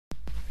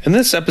In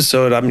this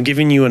episode, I'm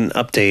giving you an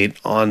update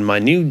on my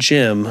new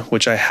gym,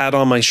 which I had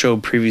on my show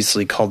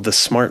previously called the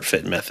Smart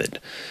Fit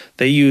Method.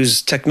 They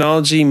use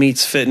technology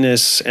meets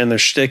fitness, and their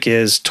shtick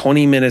is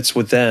 20 minutes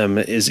with them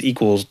is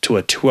equal to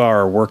a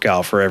 2-hour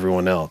workout for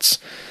everyone else.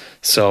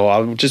 So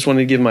I just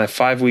wanted to give my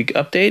 5-week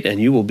update, and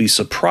you will be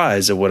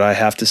surprised at what I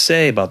have to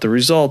say about the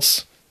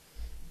results.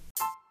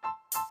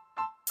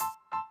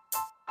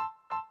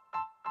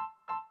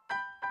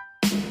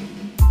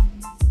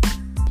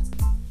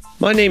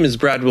 My name is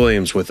Brad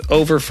Williams with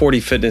Over 40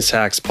 Fitness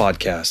Hacks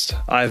podcast.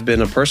 I've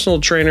been a personal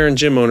trainer and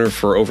gym owner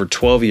for over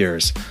 12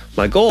 years.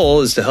 My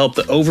goal is to help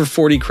the over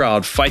 40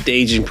 crowd fight the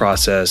aging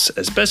process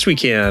as best we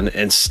can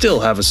and still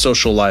have a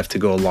social life to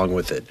go along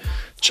with it.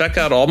 Check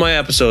out all my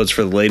episodes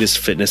for the latest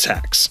fitness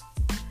hacks.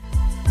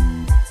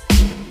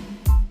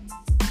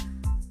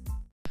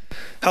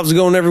 How's it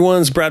going,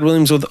 everyone? It's Brad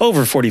Williams with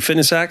Over 40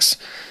 Fitness Hacks.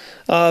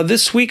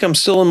 This week, I'm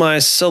still in my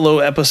solo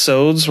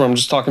episodes where I'm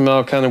just talking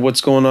about kind of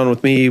what's going on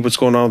with me, what's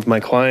going on with my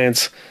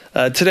clients.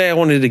 Today, I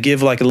wanted to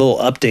give like a little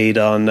update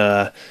on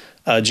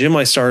a gym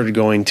I started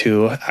going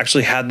to. I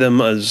actually had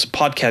them as a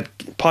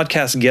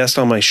podcast guest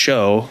on my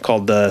show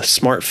called the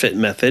Smart Fit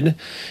Method.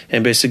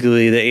 And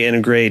basically, they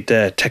integrate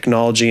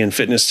technology and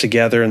fitness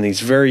together in these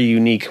very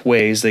unique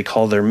ways they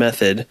call their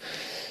method.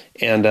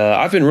 And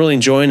I've been really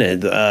enjoying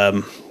it.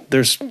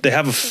 They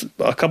have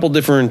a couple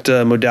different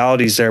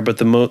modalities there, but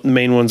the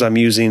main ones I'm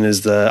using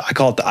is I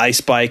call it the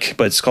ice bike,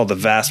 but it's called the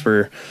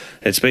Vasper.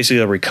 It's basically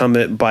a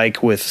recumbent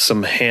bike with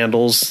some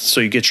handles, so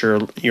you get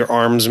your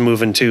arms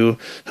moving too,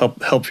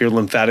 help your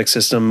lymphatic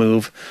system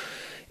move.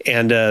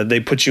 And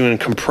they put you in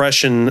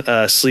compression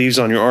sleeves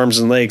on your arms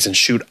and legs and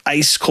shoot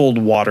ice cold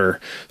water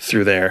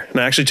through there. And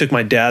I actually took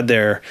my dad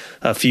there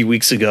a few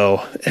weeks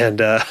ago,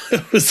 and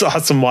it was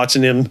awesome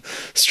watching him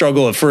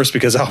struggle at first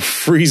because how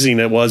freezing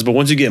it was. But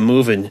once you get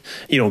moving,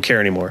 you don't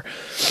care anymore.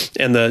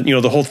 And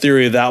the whole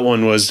theory of that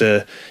one was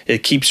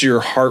it keeps your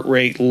heart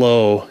rate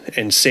low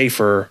and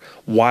safer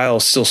while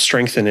still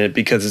strengthening it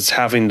because it's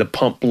having to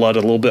pump blood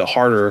a little bit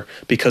harder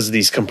because of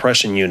these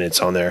compression units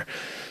on there.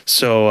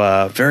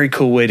 So very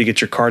cool way to get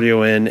your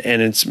cardio in,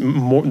 and it's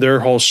their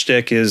whole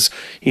shtick is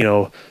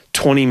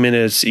 20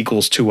 minutes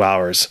equals 2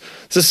 hours.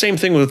 It's the same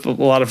thing with a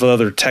lot of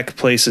other tech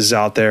places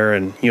out there,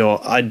 and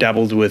I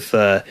dabbled with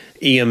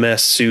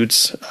EMS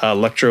suits,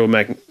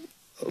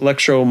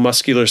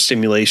 electromuscular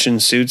stimulation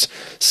suits,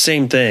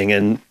 same thing,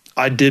 and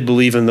I did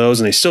believe in those,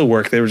 and they still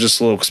work. They were just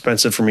a little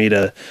expensive for me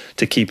to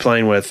keep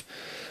playing with.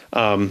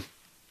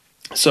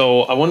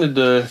 So I wanted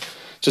to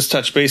just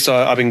touch base.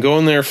 I've been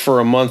going there for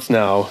a month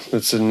now.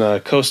 It's in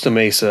Costa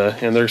Mesa,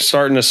 and they're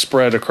starting to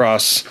spread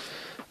across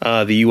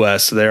the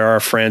U.S. They are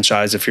a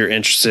franchise if you're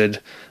interested.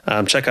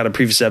 Check out a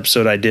previous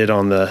episode I did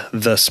on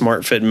the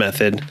Smart Fit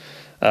Method.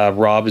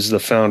 Rob is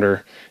the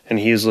founder, and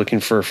he is looking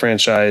for a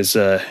franchise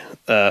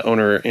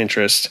owner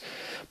interest.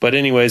 But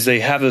anyways,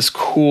 they have this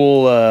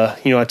cool,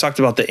 I talked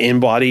about the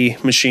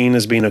InBody machine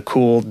as being a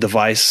cool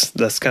device.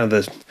 That's kind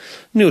of the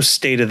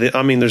newest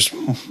there's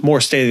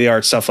more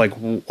state-of-the-art stuff like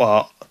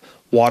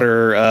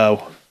water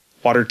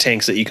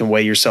tanks that you can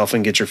weigh yourself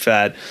and get your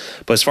fat.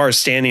 But as far as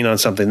standing on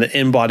something, the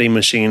InBody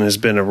machine has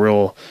been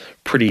a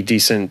pretty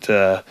decent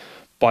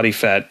body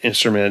fat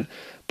instrument.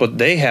 But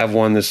they have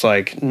one that's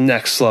like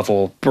next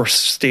level,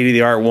 state of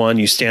the art one.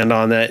 You stand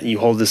on that, you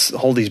hold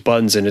these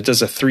buttons, and it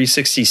does a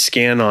 360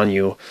 scan on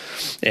you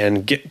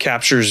and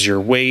captures your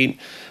weight,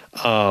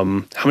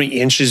 how many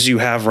inches you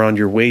have around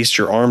your waist,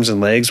 your arms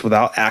and legs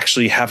without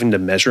actually having to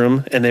measure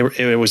them. And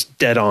it was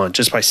dead on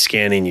just by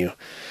scanning you.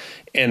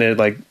 And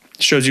it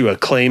shows you a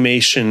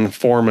claymation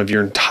form of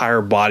your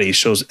entire body. It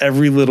shows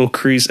every little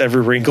crease,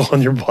 every wrinkle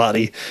on your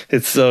body.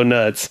 It's so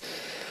nuts.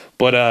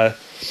 But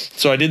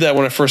so I did that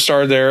when I first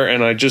started there,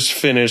 and I just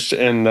finished,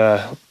 and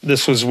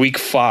this was week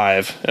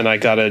 5, and I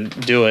got to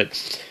do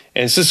it.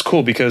 And it's just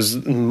cool because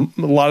a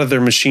lot of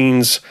their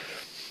machines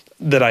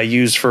that I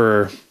use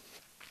for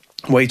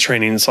weight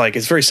training,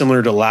 it's very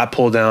similar to lat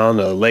pull down,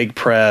 a leg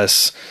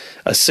press,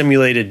 a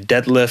simulated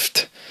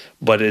deadlift,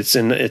 but it's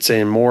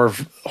a more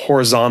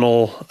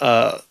horizontal,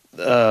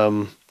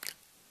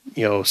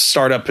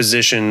 startup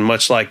position,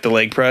 much like the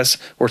leg press,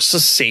 where it's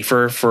just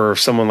safer for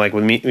someone like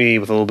with me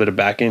with a little bit of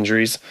back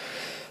injuries.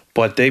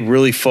 But they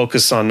really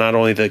focus on not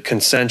only the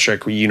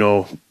concentric,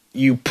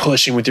 you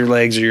pushing with your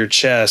legs or your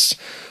chest,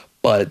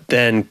 but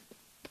then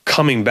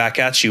coming back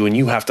at you and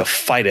you have to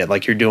fight it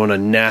like you're doing a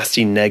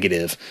nasty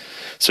negative.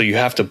 So you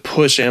have to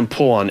push and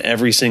pull on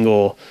every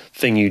single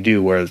thing you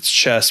do, whether it's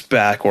chest,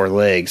 back, or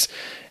legs.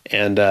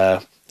 And,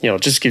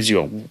 it just gives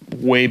you a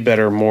way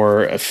better,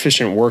 more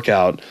efficient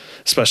workout,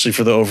 especially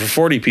for the over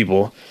 40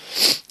 people.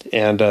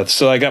 And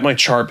so I got my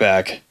chart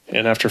back,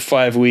 and after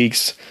 5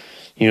 weeks,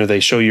 they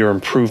show your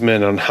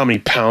improvement on how many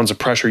pounds of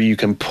pressure you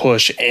can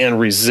push and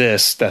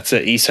resist. That's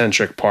the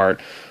eccentric part.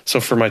 So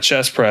for my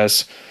chest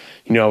press,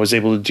 I was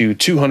able to do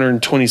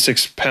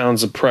 226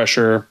 pounds of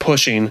pressure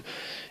pushing,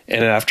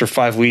 and after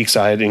 5 weeks,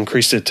 I had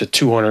increased it to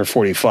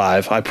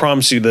 245. I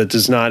promise you that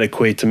does not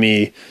equate to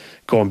me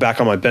going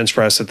back on my bench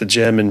press at the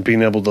gym and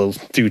being able to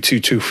do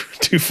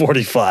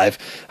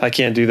 245. I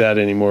can't do that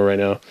anymore right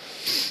now.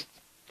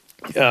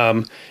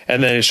 And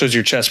then it shows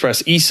your chest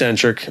press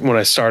eccentric. When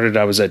I started,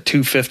 I was at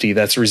 250.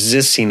 That's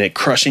resisting it,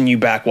 crushing you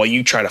back while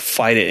you try to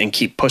fight it and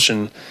keep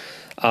pushing.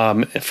 I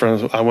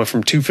went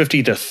from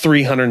 250 to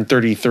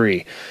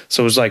 333.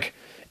 So it was like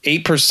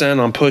 8%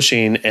 on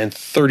pushing and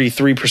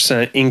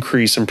 33%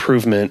 increase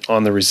improvement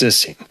on the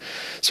resisting.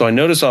 So I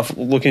noticed off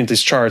looking at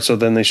this chart. So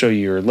then they show you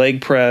your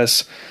leg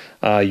press,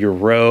 your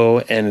row,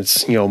 and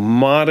it's,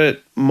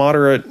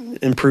 moderate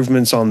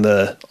improvements on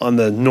the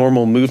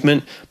normal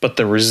movement, but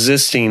the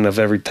resisting of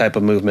every type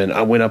of movement,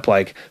 I went up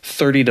like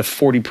 30 to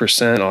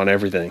 40% on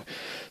everything.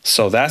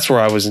 So that's where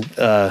I was,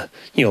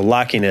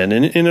 locking in.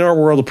 And in our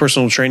world of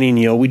personal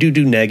training, we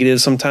do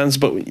negatives sometimes,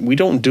 but we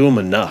don't do them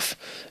enough.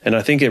 And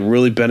I think it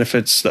really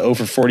benefits the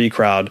over 40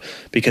 crowd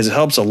because it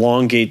helps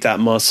elongate that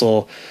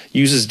muscle,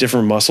 uses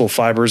different muscle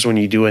fibers when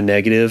you do a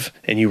negative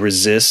and you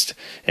resist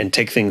and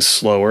take things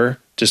slower,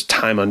 just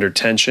time under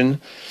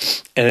tension.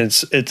 And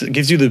it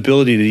gives you the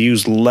ability to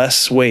use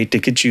less weight to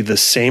get you the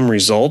same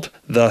result,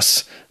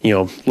 thus,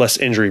 less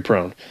injury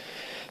prone.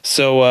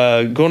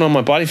 So going on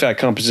my body fat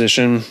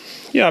composition,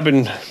 I've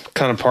been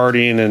kind of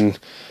partying and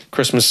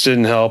Christmas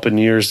didn't help and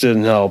New Year's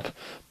didn't help,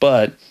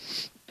 but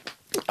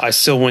I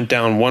still went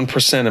down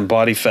 1% in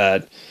body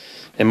fat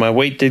and my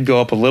weight did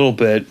go up a little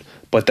bit,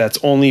 but that's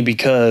only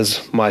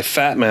because my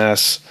fat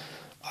mass,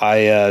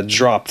 I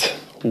dropped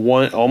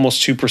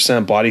almost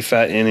 2% body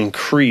fat and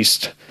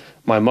increased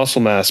my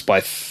muscle mass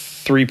by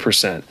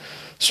 3%.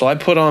 So I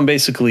put on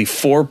basically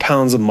 4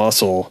 pounds of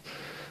muscle,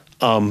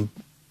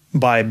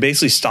 by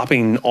basically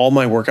stopping all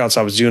my workouts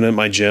I was doing at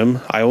my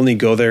gym. I only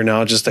go there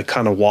now just to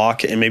kind of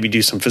walk and maybe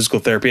do some physical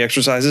therapy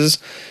exercises.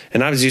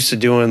 And I was used to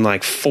doing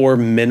like 4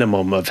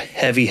 minimum of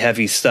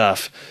heavy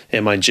stuff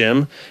in my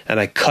gym. And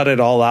I cut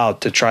it all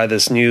out to try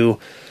this new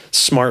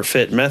Smart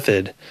Fit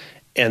method.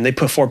 And they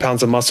put 4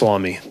 pounds of muscle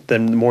on me,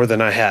 more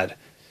than I had.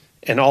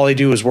 And all I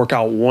do is work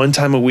out 1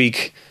 time a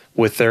week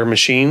with their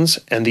machines.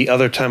 And the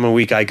other time a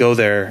week I go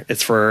there,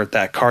 it's for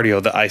that cardio,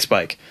 the ice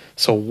bike.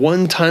 So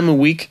 1 time a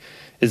week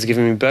is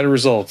giving me better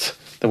results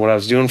than what I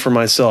was doing for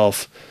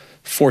myself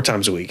 4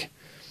 times a week.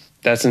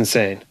 That's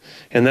insane.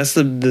 And that's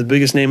the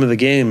biggest name of the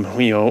game.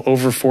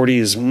 Over 40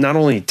 is not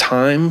only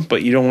time,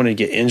 but you don't want to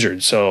get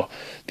injured. So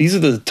these are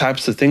the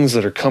types of things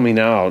that are coming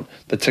out.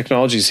 The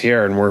technology's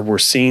here, and we're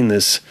seeing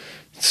this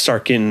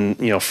start getting,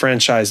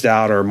 franchised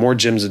out, or more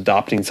gyms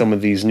adopting some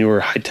of these newer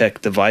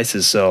high-tech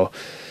devices. So,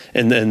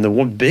 and then the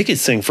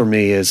biggest thing for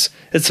me is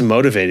it's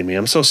motivating me.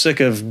 I'm so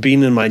sick of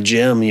being in my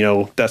gym,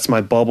 that's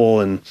my bubble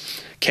and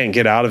can't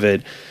get out of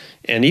it.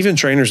 And even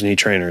trainers need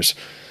trainers.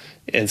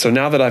 And so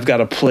now that I've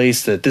got a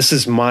place that this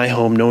is my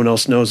home, no one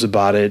else knows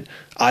about it,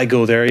 I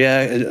go there.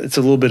 Yeah, it's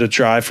a little bit of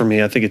drive for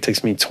me. I think it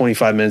takes me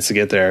 25 minutes to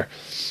get there.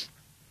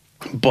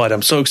 But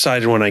I'm so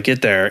excited when I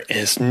get there. And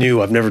it's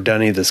new. I've never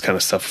done any of this kind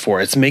of stuff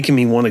before. It's making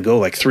me want to go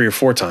like 3 or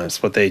 4 times,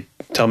 but they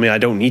tell me I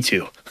don't need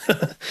to.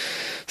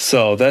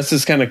 So that's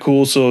just kind of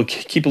cool. So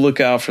keep a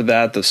lookout for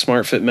that, the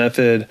Smart Fit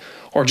method,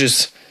 or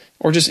just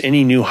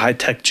any new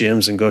high-tech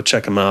gyms, and go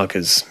check them out.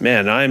 Because,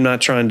 man, I'm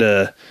not trying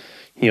to,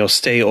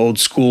 stay old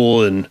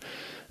school and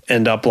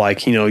end up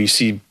like, you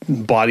see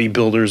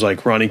bodybuilders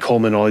like Ronnie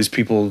Coleman, all these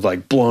people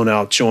like blown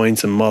out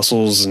joints and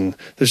muscles, and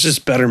there's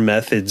just better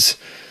methods.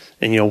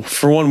 And,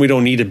 for one, we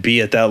don't need to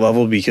be at that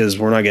level because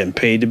we're not getting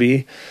paid to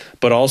be.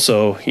 But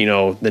also,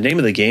 the name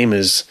of the game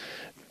is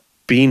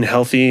being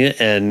healthy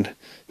and,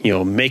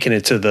 making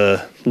it to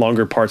the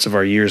longer parts of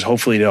our years,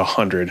 hopefully to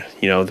 100.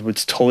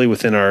 It's totally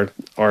within our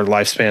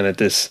lifespan at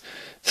this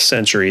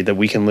century that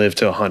we can live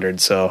to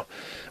 100. So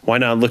why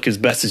not look as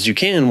best as you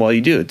can while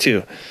you do it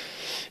too?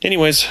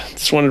 Anyways,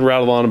 just wanted to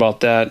rattle on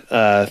about that.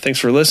 Thanks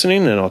for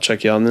listening, and I'll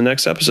check you on the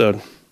next episode.